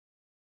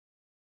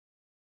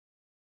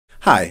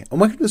Hi, and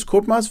welcome to this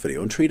Corbettmaths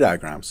video on tree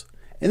diagrams.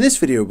 In this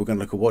video we're going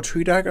to look at what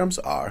tree diagrams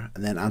are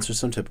and then answer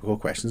some typical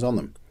questions on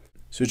them.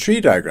 So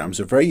tree diagrams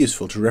are very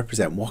useful to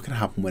represent what can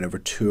happen whenever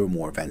two or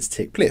more events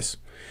take place.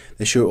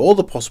 They show all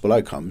the possible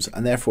outcomes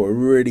and therefore are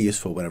really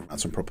useful whenever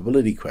answering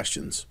probability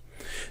questions.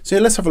 So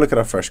let's have a look at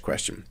our first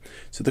question.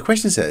 So the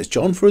question says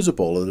John throws a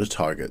ball at a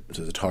target.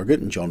 So there's a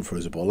target and John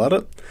throws a ball at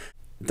it.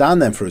 Dan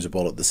then throws a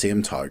ball at the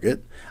same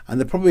target, and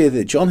the probability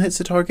that John hits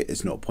the target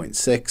is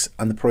 0.6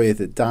 and the probability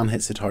that Dan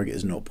hits the target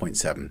is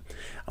 0.7,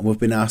 and we've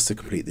been asked to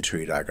complete the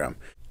tree diagram.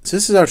 So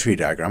this is our tree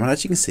diagram, and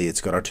as you can see it's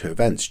got our two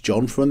events,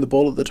 John throwing the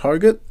ball at the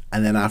target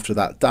and then after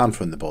that Dan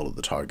throwing the ball at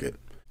the target.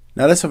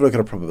 Now let's have a look at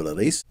our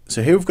probabilities.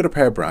 So here we've got a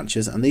pair of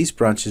branches and these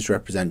branches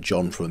represent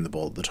John throwing the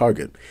ball at the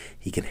target.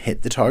 He can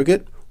hit the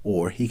target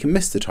or he can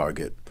miss the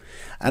target.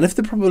 And if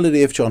the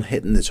probability of John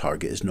hitting the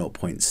target is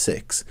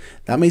 0.6,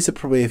 that means the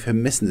probability of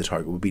him missing the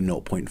target would be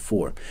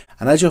 0.4.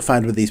 And as you'll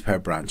find with these pair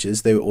of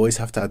branches, they will always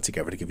have to add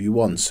together to give you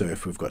 1. So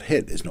if we've got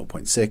hit is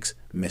 0.6,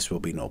 miss will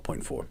be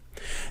 0.4.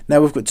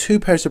 Now we've got two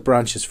pairs of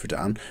branches for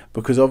Dan,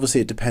 because obviously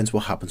it depends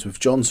what happens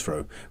with John's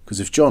throw. Because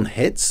if John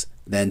hits,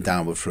 then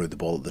Dan would throw the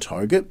ball at the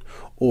target,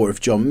 or if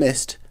John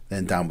missed,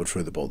 then Dan would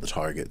throw the ball at the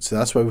target. So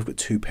that's why we've got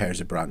two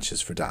pairs of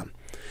branches for Dan.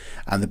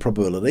 And the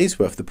probabilities,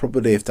 well, if the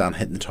probability of Dan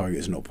hitting the target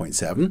is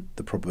 0.7,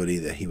 the probability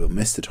that he will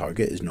miss the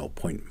target is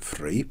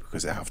 0.3,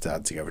 because they have to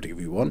add together to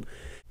give you 1.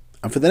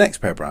 And for the next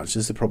pair of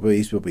branches, the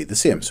probabilities will be the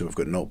same. So we've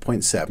got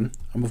 0.7 and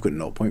we've got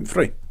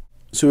 0.3.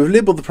 So we've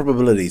labelled the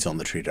probabilities on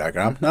the tree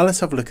diagram. Now let's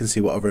have a look and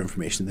see what other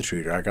information the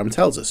tree diagram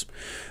tells us.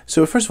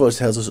 So first of all, it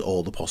tells us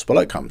all the possible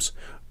outcomes.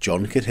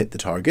 John could hit the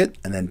target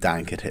and then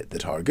Dan could hit the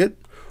target,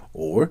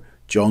 or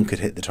John could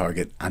hit the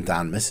target and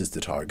Dan misses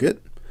the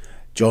target.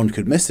 John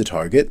could miss the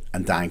target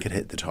and Dan could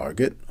hit the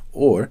target,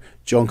 or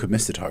John could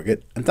miss the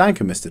target and Dan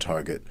could miss the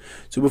target.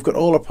 So we've got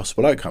all our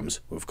possible outcomes.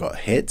 We've got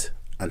hit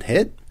and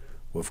hit,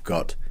 we've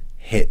got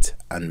hit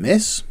and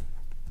miss,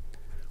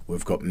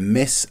 we've got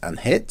miss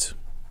and hit,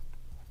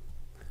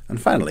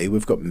 and finally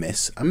we've got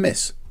miss and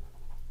miss.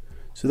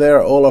 So there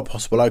are all our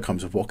possible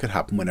outcomes of what could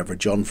happen whenever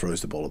John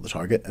throws the ball at the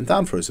target and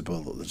Dan throws the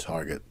ball at the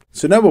target.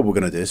 So now what we're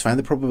going to do is find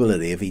the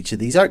probability of each of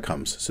these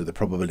outcomes. So the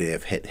probability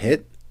of hit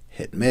hit,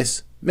 hit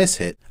miss, miss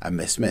hit, and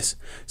miss miss.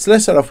 So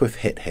let's start off with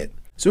hit hit.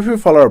 So if we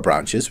follow our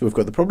branches, we've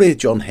got the probability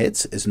John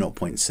hits is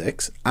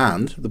 0.6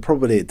 and the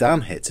probability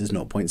Dan hits is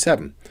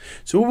 0.7.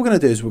 So what we're going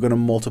to do is we're going to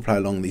multiply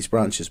along these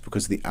branches,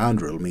 because the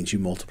AND rule means you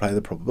multiply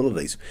the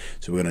probabilities.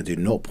 So we're going to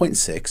do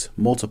 0.6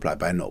 multiplied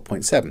by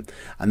 0.7,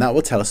 and that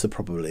will tell us the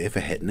probability of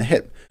a hit and a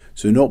hit.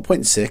 So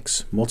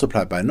 0.6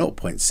 multiplied by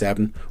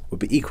 0.7 would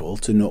be equal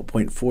to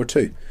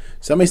 0.42.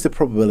 So that means the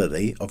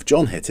probability of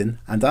John hitting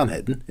and Dan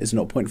hitting is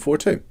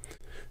 0.42.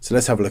 So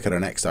let's have a look at our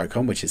next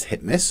outcome, which is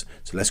hit miss.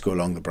 So let's go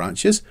along the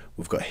branches.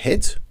 We've got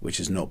hit, which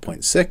is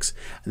 0.6,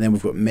 and then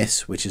we've got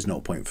miss, which is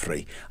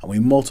 0.3. And we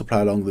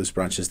multiply along those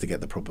branches to get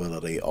the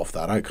probability of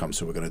that outcome.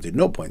 So we're going to do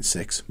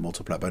 0.6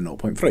 multiplied by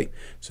 0.3.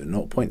 So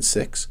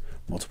 0.6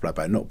 multiplied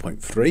by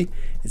 0.3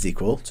 is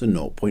equal to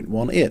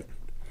 0.18.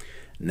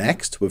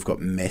 Next, we've got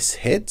miss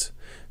hit.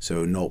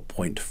 So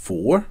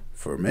 0.4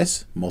 for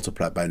miss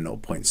multiplied by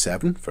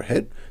 0.7 for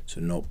hit. So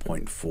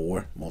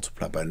 0.4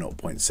 multiplied by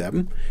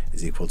 0.7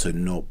 is equal to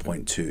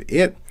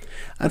 0.28.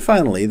 And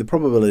finally, the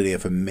probability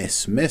of a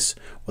miss,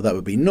 well, that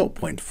would be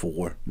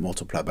 0.4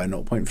 multiplied by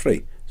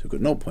 0.3. So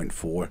we've got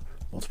 0.4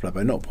 multiplied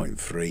by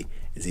 0.3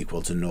 is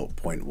equal to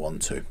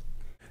 0.12.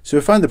 So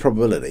we find the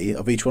probability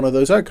of each one of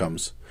those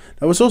outcomes.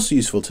 Now what's also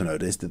useful to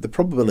note is that the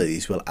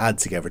probabilities will add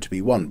together to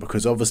be 1,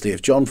 because obviously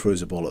if John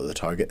throws a ball at the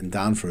target and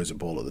Dan throws a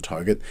ball at the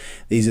target,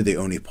 these are the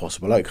only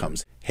possible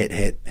outcomes. Hit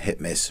hit, hit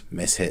miss,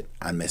 miss hit,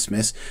 and miss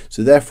miss.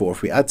 So therefore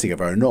if we add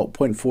together our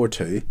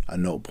 0.42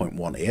 and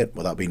 0.18,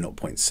 well that'll be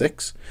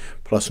 0.6,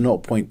 plus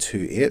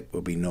 0.28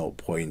 will be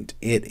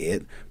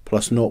 0.88,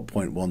 plus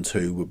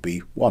 0.12 would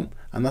be 1,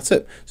 and that's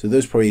it. So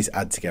those probabilities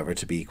add together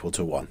to be equal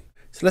to 1.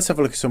 So let's have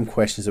a look at some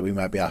questions that we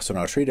might be asked on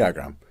our tree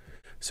diagram.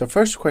 So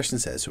first question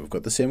says, so we've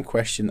got the same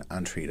question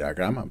and tree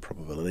diagram and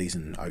probabilities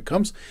and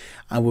outcomes,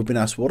 and we've been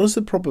asked what is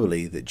the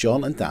probability that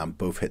John and Dan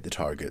both hit the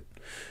target.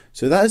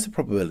 So that is the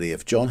probability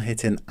of John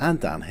hitting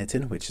and Dan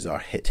hitting, which is our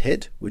hit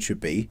hit, which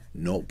would be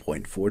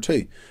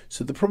 0.42.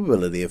 So the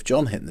probability of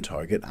John hitting the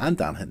target and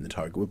Dan hitting the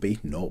target would be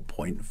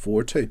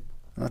 0.42. And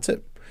that's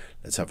it.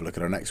 Let's have a look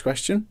at our next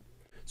question.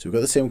 So we've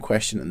got the same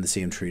question and the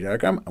same tree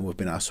diagram, and we've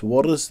been asked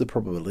what is the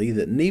probability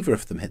that neither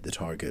of them hit the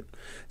target.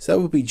 So that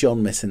would be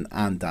John missing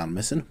and Dan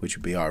missing, which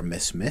would be our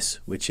miss,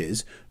 which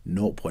is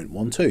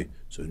 0.12.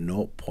 So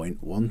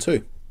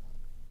 0.12.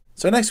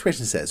 So our next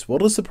question says,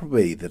 what is the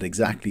probability that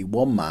exactly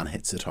one man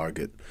hits the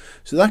target?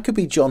 So that could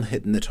be John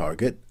hitting the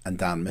target and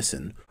Dan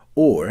missing,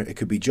 or it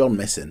could be John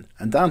missing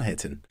and Dan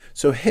hitting.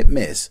 So hit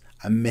miss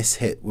and miss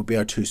hit would be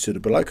our two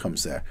suitable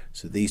outcomes there.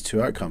 So these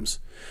two outcomes.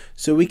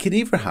 So we could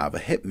either have a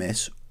hit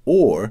miss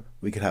or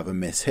we could have a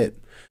miss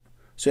hit.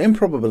 So in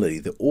probability,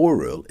 the OR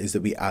rule is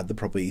that we add the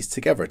probabilities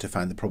together to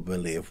find the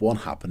probability of one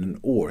happening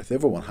or the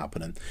other one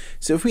happening.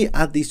 So if we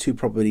add these two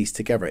probabilities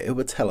together, it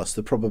would tell us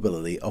the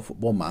probability of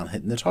one man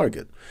hitting the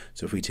target.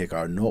 So if we take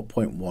our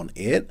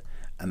 0.18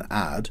 and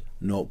add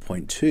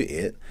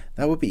 0.28,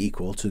 that would be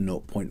equal to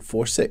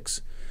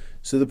 0.46.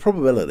 So the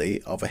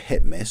probability of a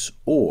hit miss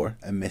or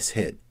a miss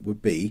hit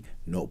would be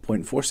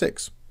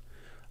 0.46.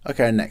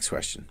 Okay, our next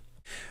question.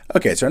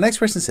 Okay, so our next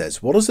question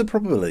says, what is the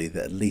probability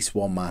that at least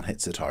one man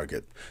hits the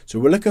target? So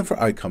we're looking for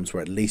outcomes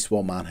where at least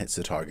one man hits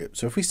the target.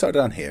 So if we start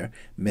down here,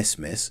 miss,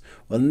 miss,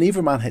 well,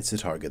 neither man hits the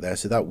target there,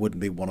 so that wouldn't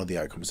be one of the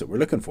outcomes that we're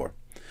looking for.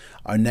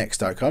 Our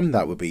next outcome,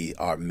 that would be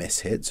our miss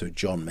hit, so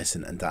John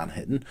missing and Dan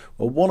hitting.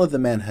 Well, one of the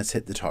men has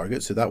hit the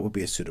target, so that would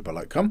be a suitable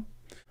outcome.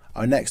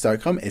 Our next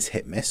outcome is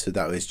hit miss, so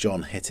that is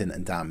John hitting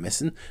and Dan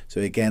missing.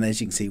 So again,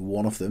 as you can see,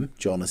 one of them,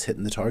 John, is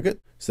hitting the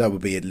target. So that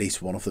would be at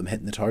least one of them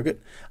hitting the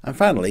target. And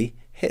finally,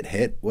 hit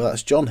hit, well,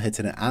 that's John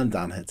hitting it and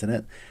Dan hitting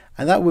it.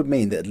 And that would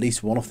mean that at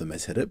least one of them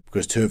has hit it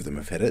because two of them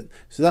have hit it.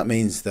 So that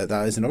means that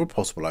that is another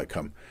possible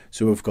outcome.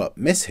 So we've got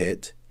miss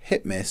hit,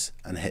 hit miss,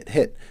 and hit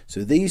hit.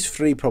 So these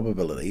three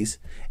probabilities,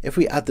 if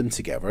we add them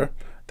together,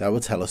 that will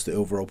tell us the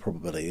overall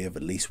probability of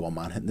at least one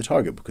man hitting the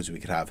target, because we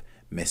could have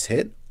miss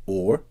hit,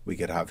 or we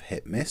could have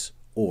hit miss,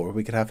 or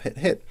we could have hit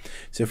hit.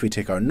 So if we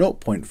take our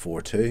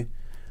 0.42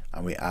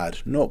 and we add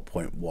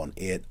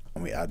 0.18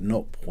 and we add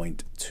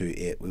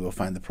 0.28, we will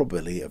find the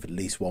probability of at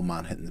least one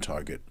man hitting the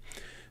target.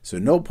 So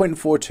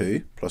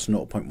 0.42 plus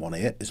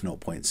 0.18 is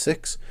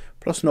 0.6,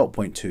 plus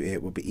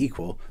 0.28 would be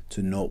equal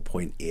to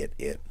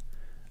 0.88.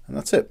 And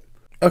that's it.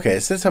 Okay,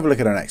 so let's have a look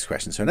at our next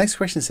question. So our next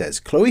question says,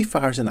 Chloe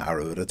fires an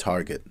arrow at a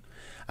target,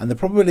 and the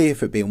probability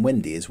of it being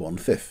windy is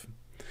 1/5.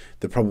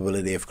 The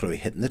probability of Chloe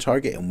hitting the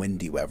target in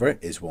windy weather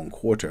is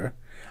 1/4,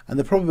 and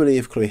the probability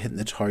of Chloe hitting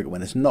the target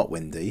when it's not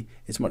windy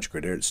is much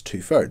greater, it's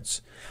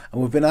 2/3.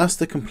 And we've been asked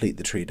to complete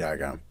the tree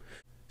diagram.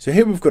 So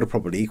here we've got a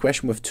probability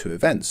question with two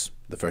events.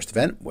 The first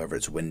event, whether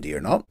it's windy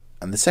or not,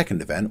 and the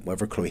second event,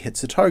 whether Chloe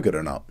hits the target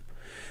or not.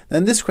 Now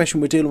in this question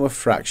we're dealing with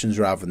fractions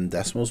rather than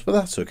decimals, but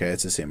that's okay,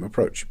 it's the same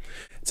approach.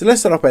 So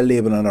let's start off by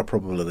labeling our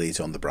probabilities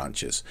on the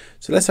branches.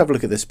 So let's have a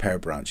look at this pair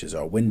of branches,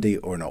 are windy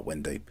or not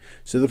windy.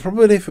 So the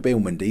probability for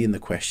being windy in the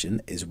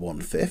question is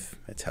 1/5,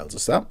 it tells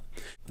us that.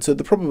 So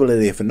the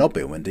probability of it not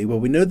being windy, well,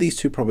 we know these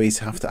two probabilities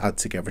have to add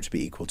together to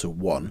be equal to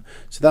 1.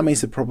 So that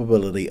means the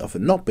probability of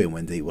it not being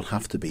windy will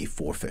have to be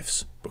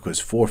 4/5, because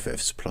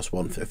 4/5 plus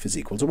 1/5 is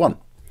equal to 1.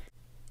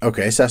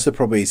 Okay, so that's the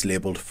probabilities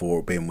labelled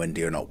for being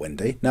windy or not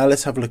windy. Now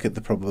let's have a look at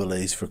the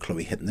probabilities for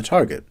Chloe hitting the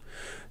target.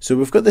 So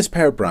we've got this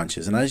pair of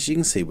branches, and as you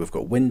can see, we've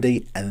got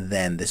windy and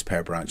then this pair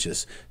of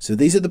branches. So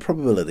these are the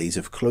probabilities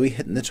of Chloe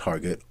hitting the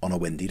target on a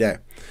windy day.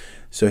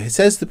 So it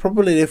says the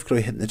probability of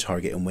Chloe hitting the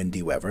target in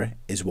windy weather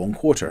is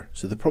 1/4.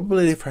 So the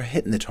probability of her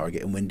hitting the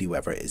target in windy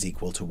weather is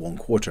equal to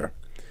 1/4.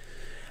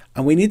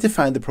 And we need to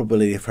find the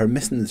probability of her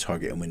missing the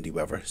target in windy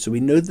weather. So we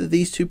know that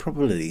these two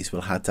probabilities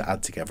will have to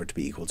add together to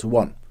be equal to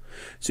 1.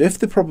 So if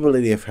the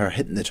probability of her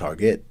hitting the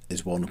target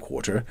is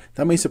 1/4,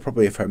 that means the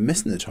probability of her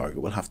missing the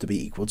target will have to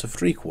be equal to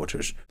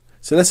 3/4.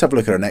 So let's have a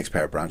look at our next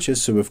pair of branches.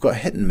 So we've got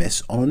hit and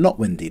miss on a not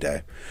windy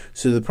day.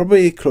 So the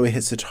probability Chloe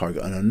hits the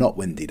target on a not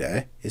windy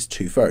day is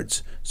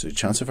 2/3. So the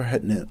chance of her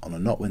hitting it on a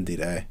not windy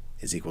day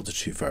is equal to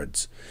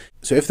 2/3.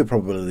 So if the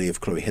probability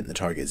of Chloe hitting the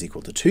target is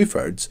equal to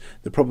 2/3,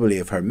 the probability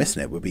of her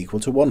missing it would be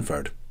equal to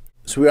 1/3.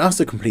 So we're asked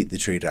to complete the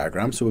tree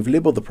diagram, so we've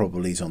labelled the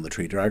probabilities on the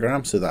tree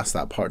diagram, so that's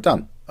that part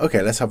done. Okay,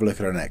 let's have a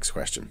look at our next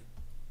question.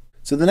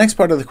 So the next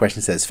part of the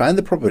question says, find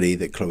the probability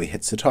that Chloe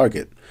hits the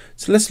target.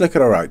 So let's look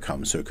at our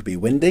outcomes. So it could be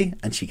windy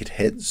and she could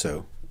hit,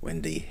 so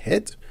windy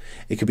hit.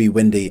 It could be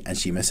windy and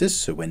she misses,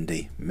 so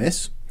windy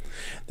miss.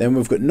 Then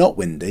we've got not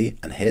windy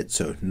and hit,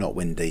 so not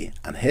windy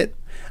and hit.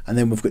 And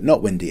then we've got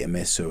not windy and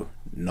miss, so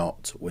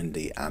not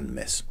windy and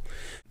miss.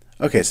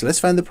 Okay, so let's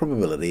find the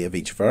probability of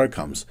each of our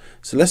outcomes.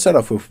 So let's start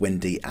off with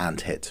windy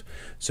and hit.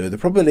 So the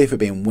probability of it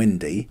being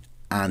windy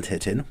and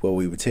hitting, well,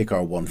 we would take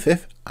our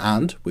 1/5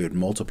 and we would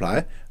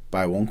multiply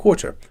by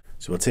 1/4.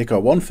 So we'll take our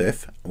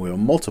 1/5 and we will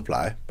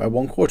multiply by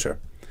 1/4.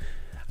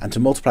 And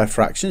to multiply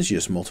fractions, you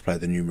just multiply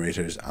the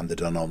numerators and the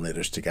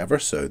denominators together.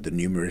 So the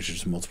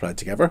numerators multiplied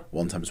together,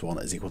 1 times 1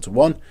 is equal to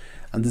 1,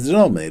 and the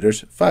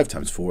denominators, 5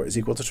 times 4 is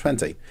equal to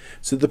 20.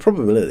 So the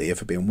probability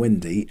of it being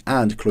windy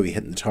and Chloe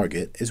hitting the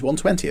target is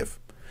 1/20.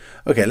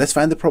 Okay, let's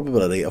find the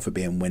probability of it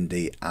being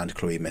windy and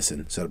Chloe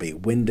missing. So it'll be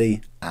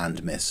windy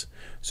and miss.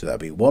 So that'll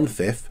be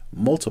 1/5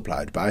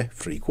 multiplied by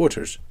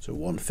 3/4. So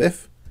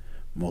 1/5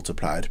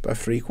 multiplied by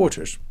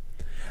 3/4.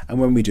 And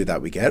when we do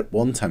that, we get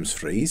 1 times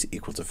 3 is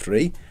equal to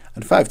 3,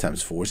 and 5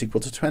 times 4 is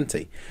equal to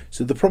 20.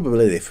 So the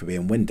probability for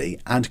being windy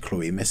and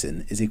Chloe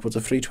missing is equal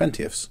to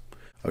 3/20.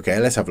 Okay,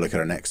 let's have a look at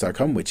our next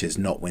outcome, which is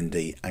not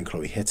windy and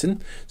Chloe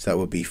hitting. So that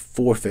would be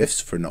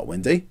 4/5 for not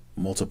windy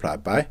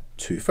multiplied by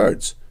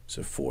 2/3.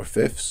 So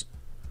 4/5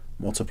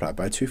 multiplied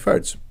by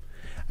 2/3.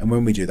 And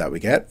when we do that, we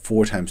get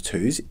 4 times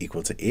 2 is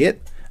equal to 8,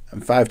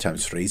 and 5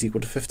 times 3 is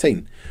equal to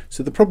 15.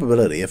 So the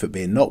probability of it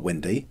being not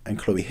windy and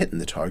Chloe hitting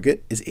the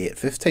target is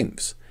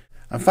 8/15.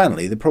 And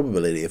finally, the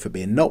probability of it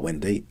being not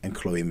windy and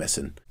Chloe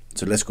missing.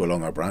 So let's go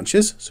along our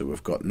branches. So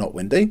we've got not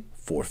windy,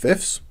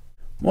 4/5,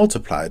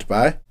 multiplied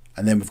by,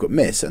 and then we've got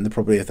miss, and the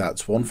probability of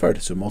that's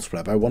 1/3, so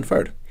multiply by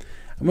 1/3.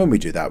 And when we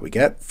do that, we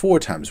get 4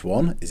 times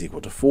 1 is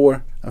equal to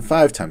 4, and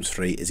 5 times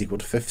 3 is equal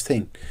to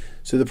 15.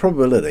 So the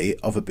probability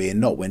of it being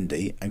not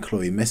windy and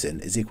Chloe missing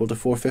is equal to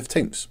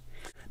 4/15.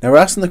 Now we're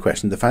asking the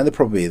question to find the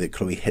probability that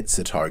Chloe hits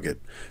the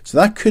target. So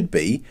that could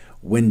be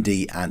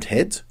windy and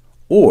hit,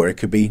 or it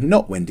could be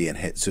not windy and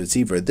hit. So it's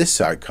either this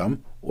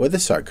outcome or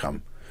this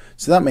outcome.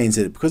 So that means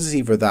that because it's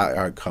either that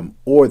outcome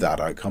or that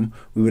outcome,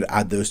 we would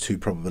add those two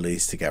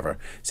probabilities together.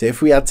 So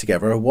if we add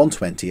together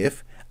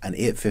 1/20th and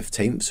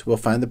 8/15, we'll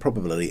find the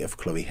probability of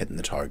Chloe hitting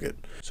the target.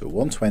 So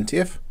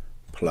 1/20th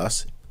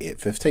plus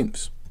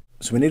 8/15.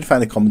 So we need to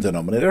find a common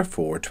denominator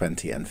for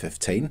 20 and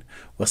 15.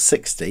 Well,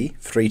 60,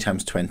 3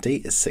 times 20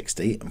 is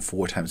 60, and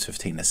 4 times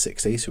 15 is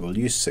 60, so we'll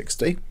use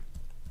 60.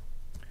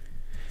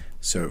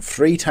 So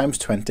 3 times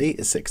 20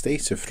 is 60,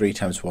 so 3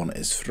 times 1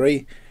 is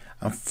 3,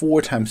 and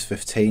 4 times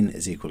 15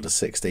 is equal to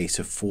 60,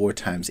 so 4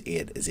 times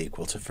 8 is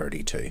equal to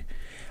 32.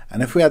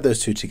 And if we add those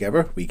two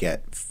together, we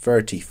get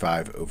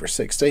 35 over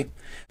 60.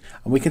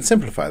 And we can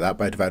simplify that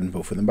by dividing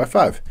both of them by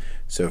 5.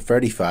 So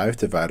 35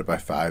 divided by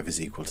 5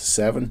 is equal to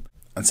 7,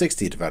 and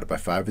 60 divided by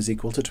 5 is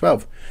equal to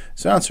 12.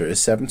 So the answer is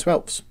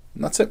 7/12.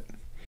 And that's it.